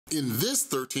In this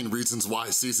 13 Reasons Why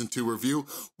Season 2 review,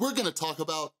 we're gonna talk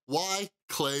about why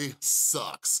Clay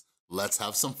sucks. Let's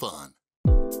have some fun.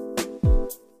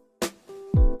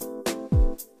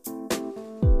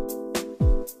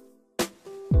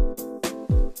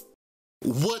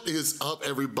 What is up,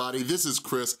 everybody? This is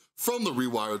Chris from The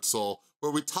Rewired Soul,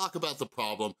 where we talk about the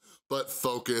problem, but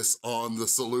focus on the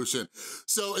solution.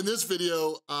 So in this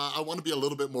video, I wanna be a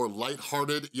little bit more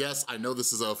lighthearted. Yes, I know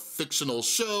this is a fictional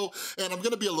show, and I'm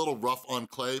gonna be a little rough on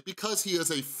Clay because he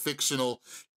is a fictional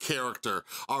character,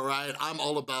 all right? I'm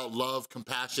all about love,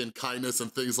 compassion, kindness,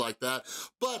 and things like that,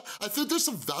 but I think there's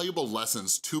some valuable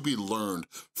lessons to be learned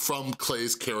from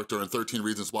Clay's character in 13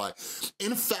 Reasons Why.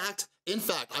 In fact,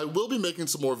 I will be making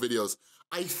some more videos.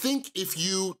 I think if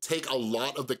you take a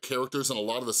lot of the characters and a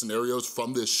lot of the scenarios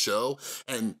from this show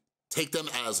and take them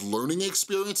as learning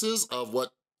experiences of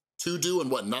what to do and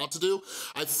what not to do,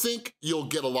 I think you'll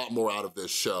get a lot more out of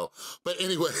this show. But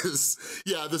anyways,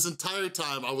 yeah, this entire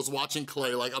time I was watching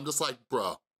Clay, like, I'm just like,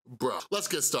 bruh, let's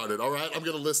get started, all right? I'm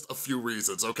gonna list a few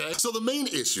reasons, okay? So the main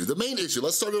issue,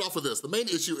 let's start it off with this. The main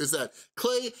issue is that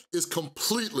Clay is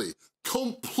completely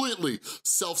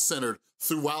self-centered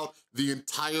throughout the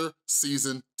entire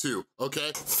season 2,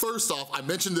 okay? First off, I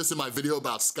mentioned this in my video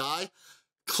about Skye.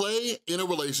 Clay in a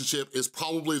relationship is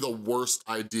probably the worst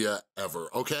idea ever,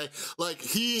 okay? Like,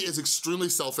 he is extremely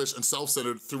selfish and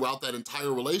self-centered throughout that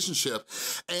entire relationship,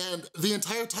 and the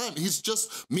entire time, he's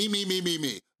just me. And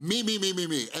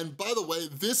by the way,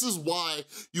 this is why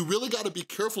you really gotta be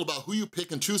careful about who you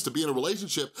pick and choose to be in a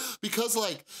relationship, because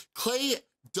like, Clay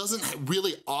doesn't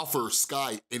really offer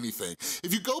Skye anything.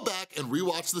 If you go back and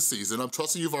rewatch the season, I'm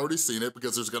trusting you've already seen it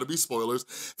because there's gonna be spoilers.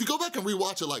 If you go back and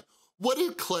rewatch it, like, what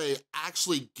did Clay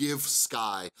actually give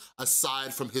Skye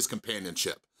aside from his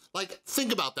companionship? Like,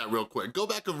 think about that real quick. Go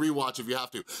back and rewatch if you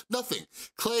have to. Nothing.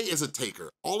 Clay is a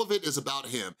taker. All of it is about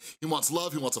him. He wants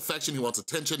love, he wants affection, he wants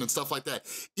attention and stuff like that.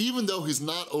 Even though he's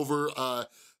not over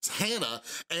Hannah,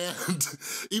 and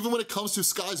even when it comes to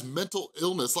Skye's mental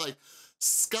illness, like,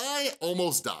 Skye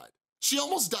almost died. She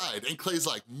almost died, and Clay's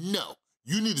like, no,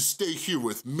 you need to stay here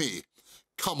with me.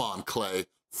 Come on, Clay.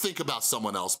 Think about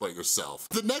someone else but yourself.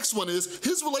 The next one is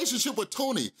his relationship with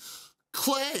Tony.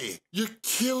 Clay, you're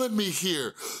killing me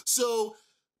here. So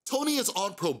Tony is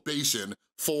on probation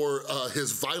for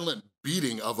his violent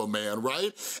beating of a man,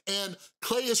 right? And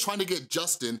Clay is trying to get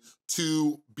Justin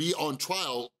to be on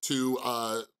trial to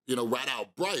rat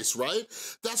out Bryce, right?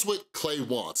 That's what Clay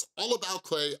wants. All about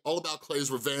Clay, all about Clay's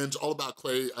revenge, all about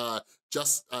Clay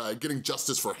getting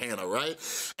justice for Hannah, right?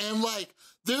 And like,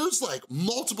 there's like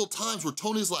multiple times where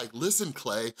Tony's like, listen,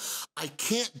 Clay, I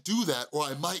can't do that or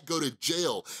I might go to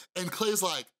jail. And Clay's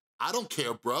like, I don't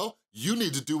care, bro. You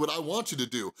need to do what I want you to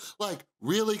do. Like,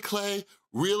 really, Clay?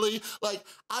 Really? Like,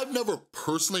 I've never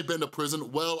personally been to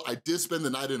prison. Well, I did spend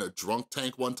the night in a drunk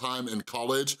tank one time in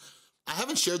college. I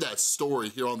haven't shared that story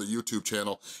here on the YouTube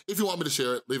channel. If you want me to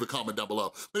share it, leave a comment down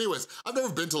below. But anyways, I've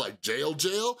never been to like jail,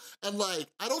 and like,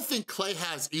 I don't think Clay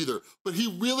has either, but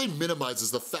he really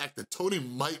minimizes the fact that Tony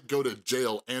might go to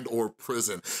jail and or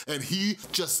prison, and he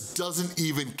just doesn't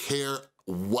even care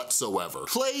whatsoever.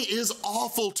 Clay is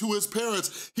awful to his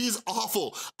parents. He's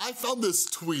awful. I found this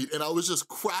tweet and I was just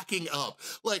cracking up.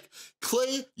 Like,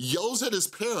 Clay yells at his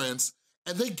parents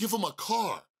and they give him a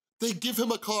car. They give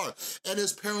him a car, and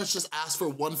his parents just ask for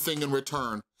one thing in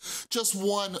return. Just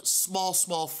one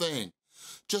small thing.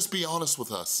 Just be honest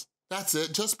with us. That's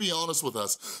it, just be honest with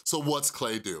us. So what's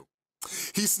Clay do?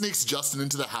 He sneaks Justin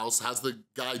into the house, has the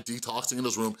guy detoxing in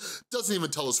his room, doesn't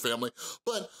even tell his family,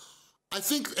 but I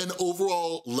think an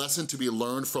overall lesson to be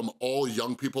learned from all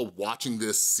young people watching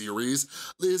this series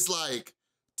is like,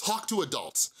 talk to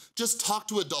adults. Just talk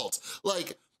to adults.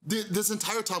 Like, this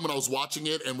entire time when I was watching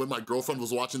it and when my girlfriend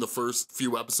was watching the first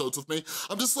few episodes with me,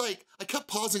 I'm just like, I kept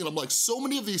pausing and I'm like, so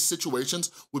many of these situations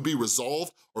would be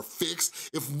resolved or fixed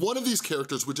if one of these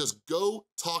characters would just go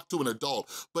talk to an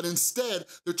adult, but instead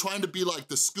they're trying to be like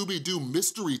the Scooby-Doo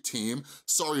mystery team.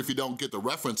 Sorry if you don't get the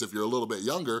reference if you're a little bit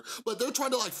younger, but they're trying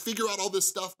to like figure out all this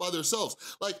stuff by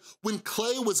themselves. Like when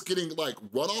Clay was getting like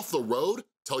run off the road,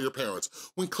 tell your parents.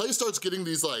 When Clay starts getting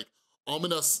these like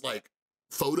ominous like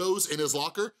photos in his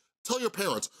locker, tell your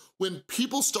parents. When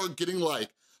people start getting like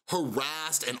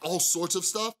harassed and all sorts of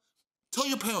stuff, tell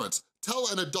your parents. tell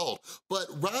an adult, but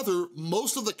rather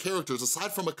most of the characters,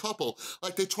 aside from a couple,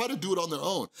 like they try to do it on their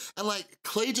own. And like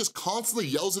Clay just constantly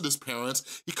yells at his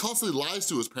parents, he constantly lies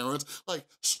to his parents, like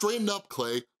straighten up,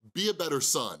 Clay, be a better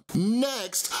son.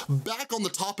 Next, back on the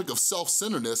topic of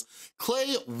self-centeredness,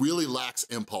 Clay really lacks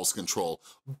impulse control.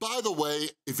 By the way,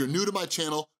 if you're new to my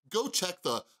channel, go check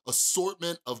the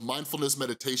assortment of mindfulness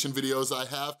meditation videos I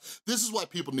have. This is why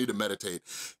people need to meditate.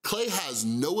 Clay has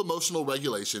no emotional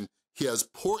regulation, he has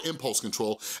poor impulse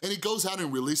control, and he goes out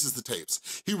and releases the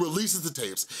tapes. He releases the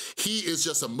tapes. He is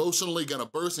just emotionally gonna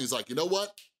burst, and he's like, you know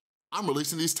what? I'm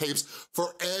releasing these tapes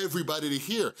for everybody to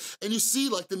hear. And you see,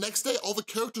 like the next day, all the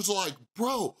characters are like,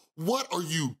 bro, what are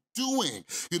you doing?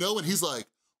 You know, and he's like,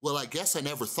 well, I guess I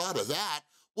never thought of that.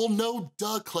 Well, no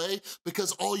duh, Clay,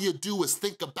 because all you do is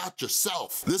think about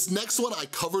yourself. This next one I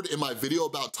covered in my video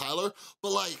about Tyler,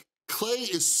 but like, Clay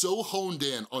is so honed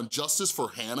in on justice for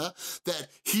Hannah that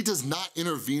he does not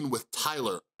intervene with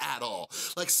Tyler at all.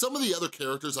 Like some of the other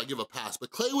characters I give a pass,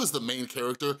 but Clay was the main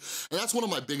character, and that's one of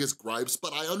my biggest gripes,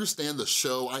 but I understand the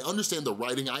show, I understand the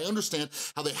writing, I understand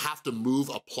how they have to move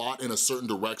a plot in a certain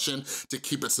direction to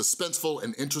keep it suspenseful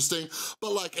and interesting,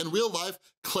 but like in real life,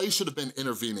 Clay should have been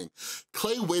intervening.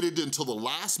 Clay waited until the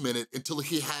last minute, until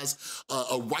he has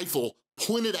a rifle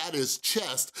pointed at his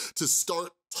chest to start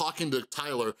talking to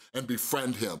Tyler and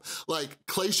befriend him. Like,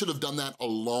 Clay should have done that a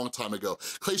long time ago.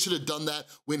 Clay should have done that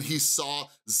when he saw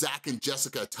Zach and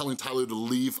Jessica telling Tyler to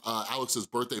leave Alex's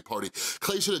birthday party.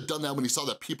 Clay should have done that when he saw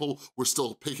that people were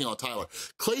still picking on Tyler.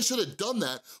 Clay should have done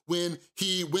that when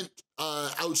he went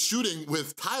out shooting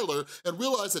with Tyler and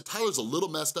realized that Tyler's a little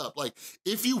messed up. Like,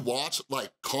 if you watch, like,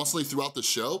 constantly throughout the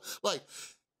show, like,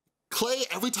 Clay,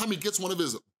 every time he gets one of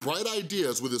his bright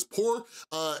ideas with his poor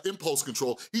impulse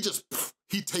control,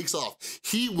 he takes off.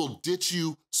 He will ditch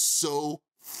you so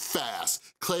fast.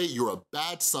 Clay, you're a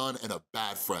bad son and a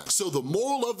bad friend. So the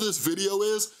moral of this video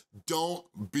is, don't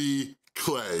be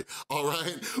Clay, all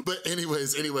right? But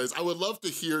anyways, I would love to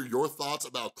hear your thoughts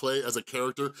about Clay as a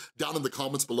character down in the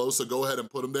comments below, so go ahead and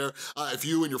put them there. If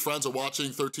you and your friends are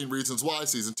watching 13 Reasons Why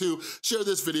Season 2, share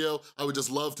this video. I would just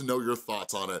love to know your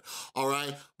thoughts on it, all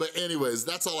right? But anyways,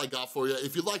 that's all I got for you.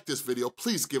 If you like this video,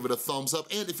 please give it a thumbs up.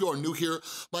 And if you are new here,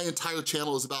 my entire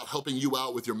channel is about helping you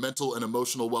out with your mental and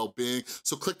emotional well-being,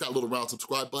 so click that little round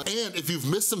subscribe button. And if you've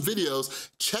missed some videos,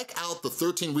 check out the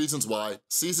 13 Reasons Why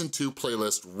Season 2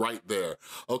 playlist right there.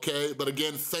 Okay, but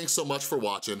again, thanks so much for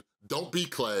watching. Don't be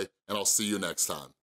Clay, and I'll see you next time.